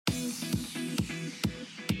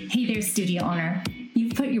Hey there, studio owner.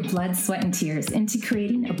 You've put your blood, sweat, and tears into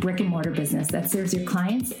creating a brick and mortar business that serves your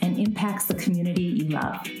clients and impacts the community you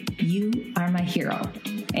love. You are my hero.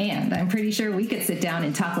 And I'm pretty sure we could sit down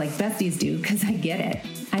and talk like besties do because I get it.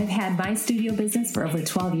 I've had my studio business for over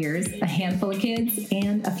 12 years, a handful of kids,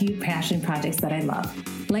 and a few passion projects that I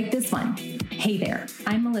love. Like this one. Hey there,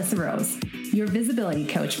 I'm Melissa Rose, your visibility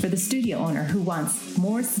coach for the studio owner who wants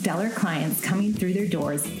more stellar clients coming through their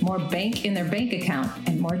doors, more bank in their bank account,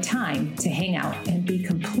 and more time to hang out and be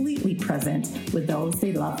completely present with those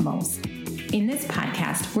they love most. In this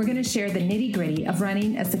podcast, we're going to share the nitty-gritty of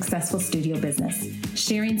running a successful studio business,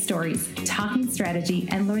 sharing stories, talking strategy,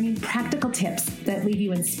 and learning practical tips that leave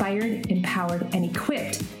you inspired, empowered, and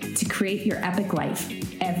equipped to create your epic life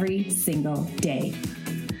every single day.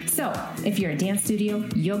 So, if you're a dance studio,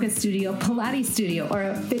 yoga studio, Pilates studio, or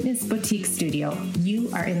a fitness boutique studio,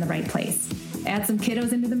 you are in the right place. Add some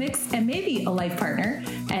kiddos into the mix and maybe a life partner,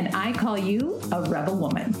 and I call you a rebel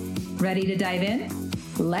woman. Ready to dive in?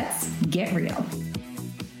 Let's get real.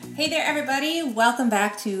 Hey there, everybody. Welcome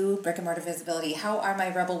back to Brick and Mortar Visibility. How are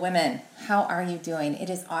my rebel women? How are you doing? It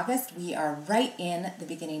is August. We are right in the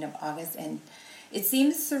beginning of August, and it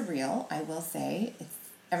seems surreal, I will say.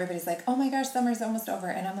 Everybody's like, oh my gosh, summer's almost over.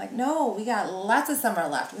 And I'm like, no, we got lots of summer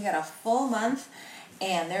left. We got a full month,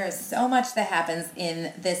 and there is so much that happens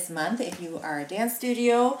in this month. If you are a dance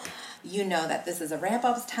studio, you know that this is a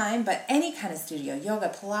ramp-up time, but any kind of studio, yoga,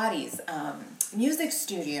 Pilates, music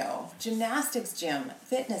studio, gymnastics gym,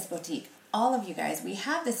 fitness boutique, all of you guys, we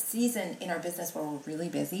have this season in our business where we're really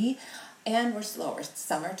busy and we're slower.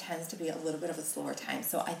 Summer tends to be a little bit of a slower time.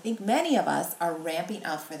 So I think many of us are ramping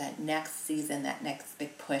up for that next season, that next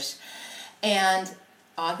big push. And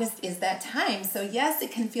August is that time. So yes,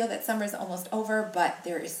 it can feel that summer is almost over, but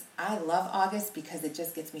I love August because it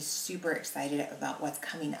just gets me super excited about what's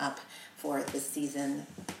coming up for this season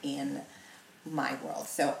in my world.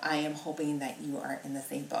 So I am hoping that you are in the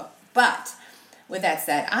same boat. But with that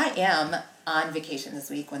said, I am on vacation this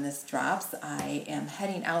week when this drops. I am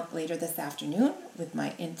heading out later this afternoon with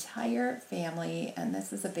my entire family, and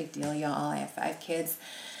this is a big deal, y'all. I have 5 kids,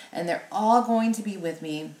 and they're all going to be with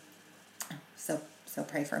me. So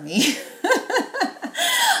pray for me.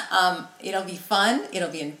 It'll be fun. It'll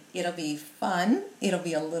be fun. It'll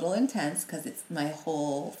be a little intense because it's my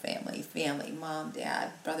whole family, mom,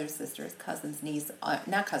 dad, brothers, sisters, cousins, niece,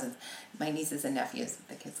 not cousins, my nieces and nephews,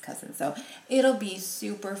 the kids' cousins. So it'll be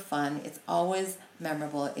super fun. It's always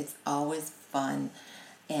memorable. It's always fun.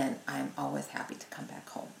 And I'm always happy to come back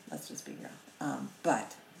home. Let's just be real.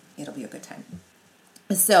 But it'll be a good time.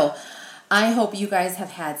 So I hope you guys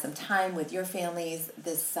have had some time with your families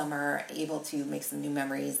this summer, able to make some new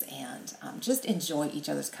memories and just enjoy each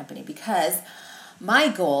other's company, because my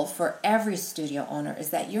goal for every studio owner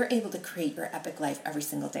is that you're able to create your epic life every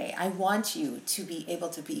single day. I want you to be able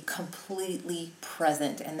to be completely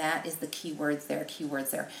present, and that is the keywords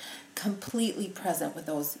there. Completely present with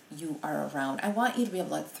those you are around. I want you to be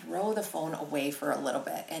able to throw the phone away for a little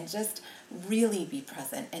bit and just really be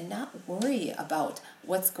present and not worry about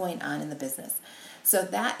what's going on in the business. So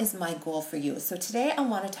that is my goal for you. So today I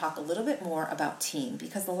want to talk a little bit more about team,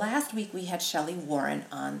 because the last week we had Shelly Warren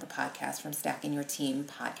on the podcast from Stacking Your Team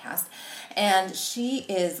podcast, and she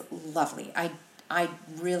is lovely. I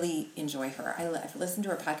really enjoy her. I've listened to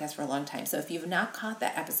her podcast for a long time. So if you've not caught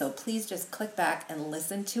that episode, please just click back and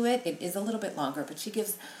listen to it. It is a little bit longer, but she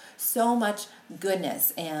gives so much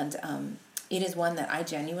goodness. And it is one that I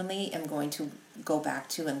genuinely am going to go back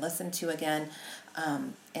to and listen to again.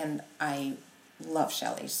 And I love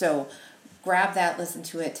Shelly. So grab that, listen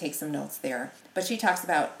to it, take some notes there. But she talks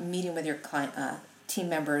about meeting with your client, team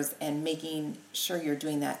members, and making sure you're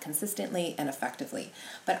doing that consistently and effectively.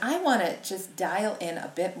 But I want to just dial in a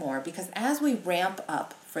bit more, because as we ramp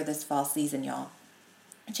up for this fall season, y'all,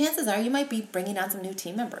 chances are you might be bringing on some new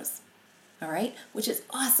team members, all right? Which is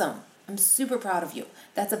awesome. I'm super proud of you.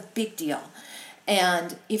 That's a big deal.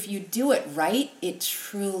 And if you do it right, it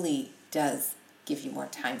truly does give you more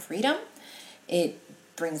time freedom. It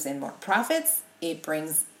brings in more profits. It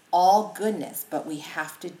brings all goodness, but we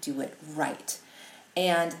have to do it right.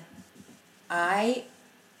 And I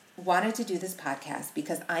wanted to do this podcast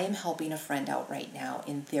because I am helping a friend out right now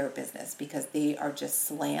in their business because they are just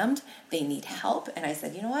slammed. They need help. And I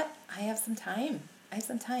said, you know what? I have some time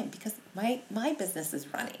because my business is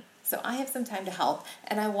running. So I have some time to help,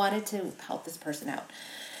 and I wanted to help this person out.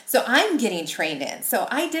 So I'm getting trained in. So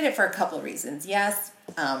I did it for a couple of reasons. Yes,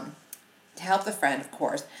 to help the friend, of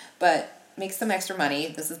course, but make some extra money.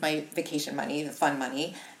 This is my vacation money, the fun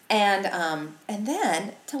money. And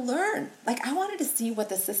then to learn. Like, I wanted to see what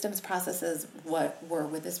the systems processes were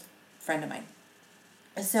with this friend of mine.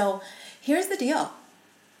 So here's the deal.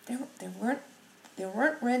 There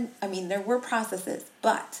were processes,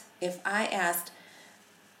 but if I asked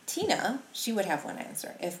Tina, she would have one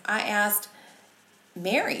answer. If I asked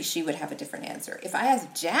Mary, she would have a different answer. If I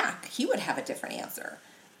asked Jack, he would have a different answer.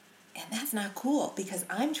 And that's not cool because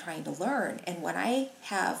I'm trying to learn. And when I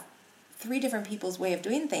have 3 different people's way of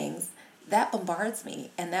doing things, that bombards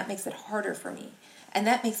me and that makes it harder for me. And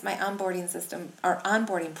that makes my onboarding system, our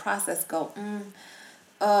onboarding process go,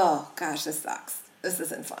 oh gosh, this sucks. This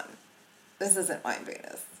isn't fun. This isn't my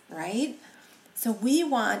business, right? So we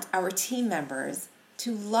want our team members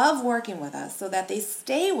to love working with us so that they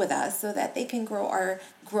stay with us so that they can grow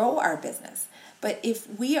our business. But if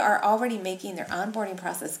we are already making their onboarding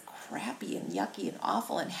process crappy and yucky and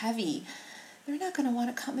awful and heavy, they're not going to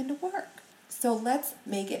want to come into work. So let's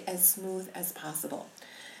make it as smooth as possible.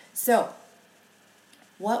 So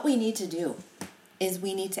what we need to do is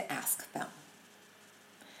we need to ask them.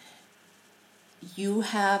 You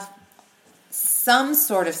have some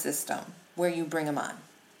sort of system where you bring them on.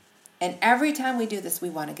 And every time we do this, we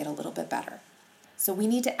want to get a little bit better. So we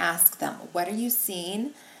need to ask them, what are you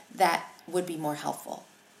seeing that would be more helpful?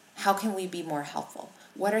 How can we be more helpful?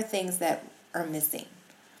 What are things that are missing?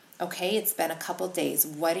 Okay, it's been a couple days.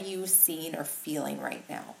 What are you seeing or feeling right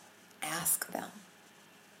now? Ask them.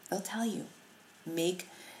 They'll tell you.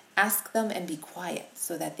 Ask them and be quiet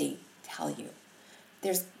so that they tell you.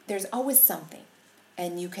 There's always something.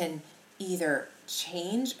 And you can either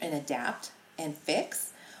change and adapt and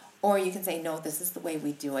fix, or you can say, no, this is the way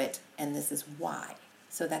we do it, and this is why,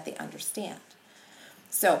 so that they understand.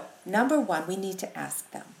 So, number 1, we need to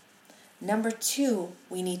ask them. Number 2,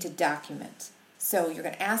 we need to document. So you're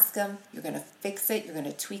going to ask them, you're going to fix it, you're going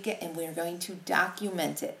to tweak it, and we're going to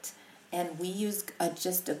document it. And we use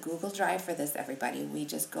just a Google Drive for this, everybody. We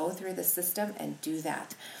just go through the system and do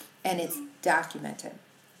that. And it's documented.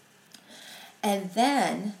 And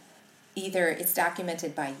then either it's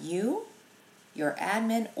documented by you, your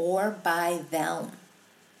admin, or by them.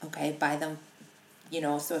 Okay, by them.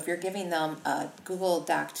 So if you're giving them a Google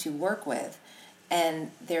Doc to work with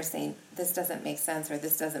and they're saying this doesn't make sense or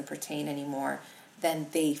this doesn't pertain anymore, then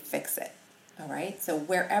they fix it. All right, so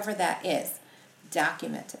wherever that is,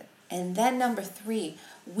 document it. And then number 3,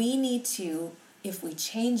 we need to, if we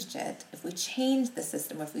changed the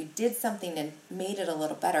system, if we did something and made it a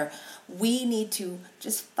little better, we need to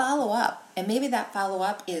just follow up. And maybe that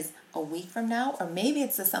follow-up is a week from now, or maybe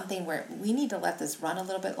it's something where we need to let this run a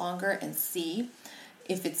little bit longer and see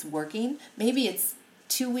if it's working. Maybe it's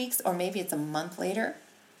 2 weeks, or maybe it's a month later,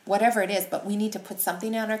 whatever it is, but we need to put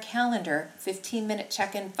something on our calendar, 15-minute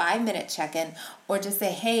check-in, 5-minute check-in, or just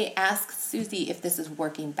say, hey, ask Susie if this is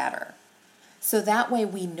working better. So that way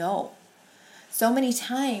we know. So many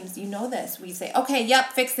times, you know this, we say, okay,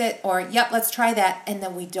 yep, fix it, or yep, let's try that, and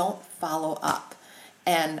then we don't follow up.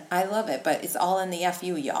 And I love it, but it's all in the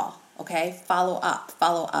FU, y'all, okay? Follow up,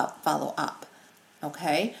 follow up, follow up,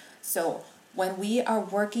 okay? So when we are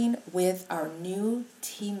working with our new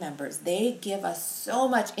team members, they give us so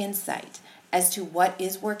much insight as to what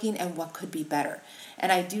is working and what could be better.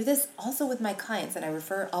 And I do this also with my clients, and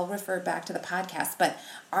I'll refer back to the podcast, but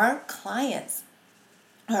our clients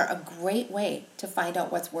are a great way to find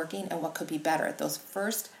out what's working and what could be better. Those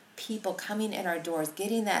first people coming in our doors,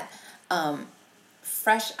 getting that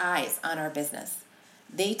fresh eyes on our business,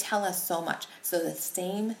 they tell us so much. So the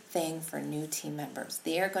same thing for new team members.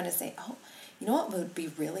 They are going to say, oh, you know what would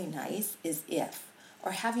be really nice is if,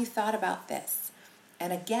 or have you thought about this?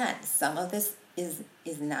 And again, some of this is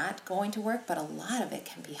not going to work, but a lot of it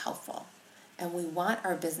can be helpful. And we want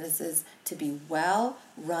our businesses to be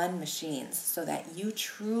well-run machines so that you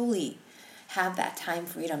truly have that time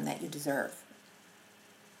freedom that you deserve.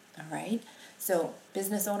 All right? So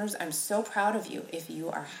business owners, I'm so proud of you if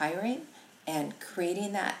you are hiring and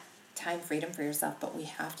creating that time freedom for yourself, but we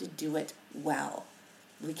have to do it well.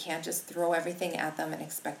 We can't just throw everything at them and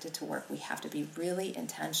expect it to work. We have to be really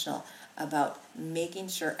intentional about making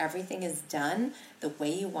sure everything is done the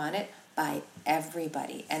way you want it by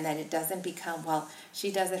everybody, and that it doesn't become, well,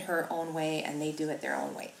 she does it her own way and they do it their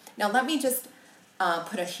own way. Now, let me just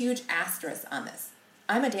put a huge asterisk on this.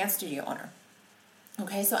 I'm a dance studio owner.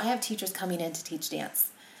 Okay, so I have teachers coming in to teach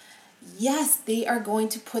dance. Yes, they are going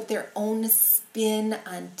to put their own spin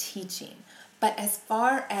on teaching, but as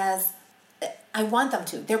far as I want them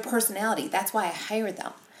to, their personality, that's why I hired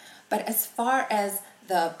them. But as far as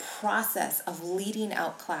the process of leading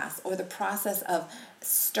out class, or the process of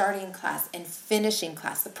starting class and finishing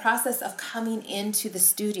class, the process of coming into the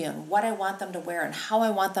studio and what I want them to wear and how I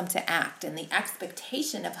want them to act, and the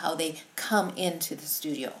expectation of how they come into the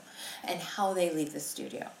studio and how they leave the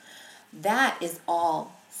studio, That is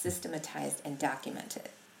all systematized and documented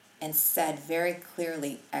and said very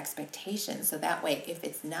clearly expectations. So that way, if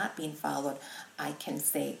it's not being followed, I can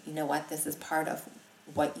say, you know what, this is part of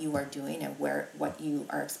what you are doing and what you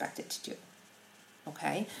are expected to do.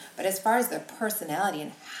 Okay? But as far as their personality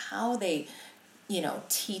and how they,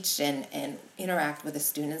 teach and interact with the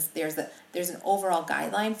students, there's an overall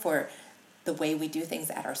guideline for the way we do things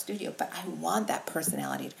at our studio, but I want that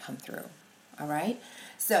personality to come through. All right?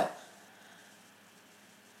 So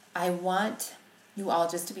I want you all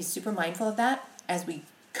just to be super mindful of that as we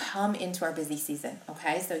come into our busy season,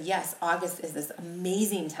 okay? So yes, August is this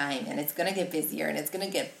amazing time, and it's going to get busier, and it's going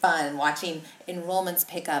to get fun watching enrollments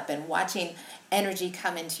pick up and watching energy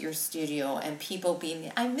come into your studio and people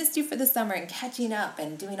being, I missed you for the summer, and catching up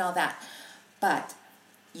and doing all that. But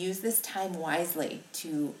use this time wisely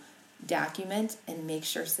to document and make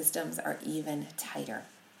sure systems are even tighter,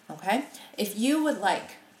 okay? If you would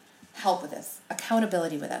like help with this,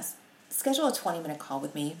 accountability with us, schedule a 20-minute call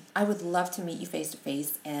with me. I would love to meet you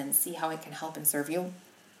face-to-face and see how I can help and serve you,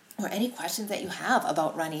 or any questions that you have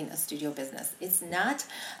about running a studio business. It's not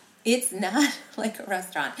like a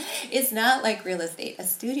restaurant. It's not like real estate. A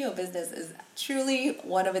studio business is truly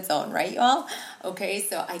one of its own, right, y'all? Okay,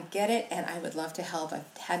 so I get it, and I would love to help.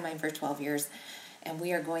 I've had mine for 12 years, and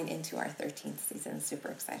we are going into our 13th season. Super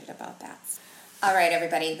excited about that. All right,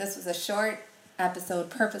 everybody, this was a short episode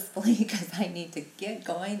purposefully because I need to get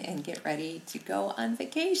going and get ready to go on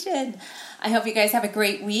vacation. I hope you guys have a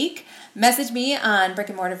great week. Message me on Brick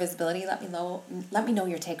and Mortar Visibility. Let me know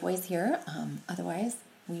your takeaways here. Otherwise,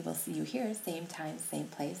 we will see you here, same time, same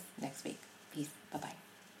place next week. Peace. Bye-bye.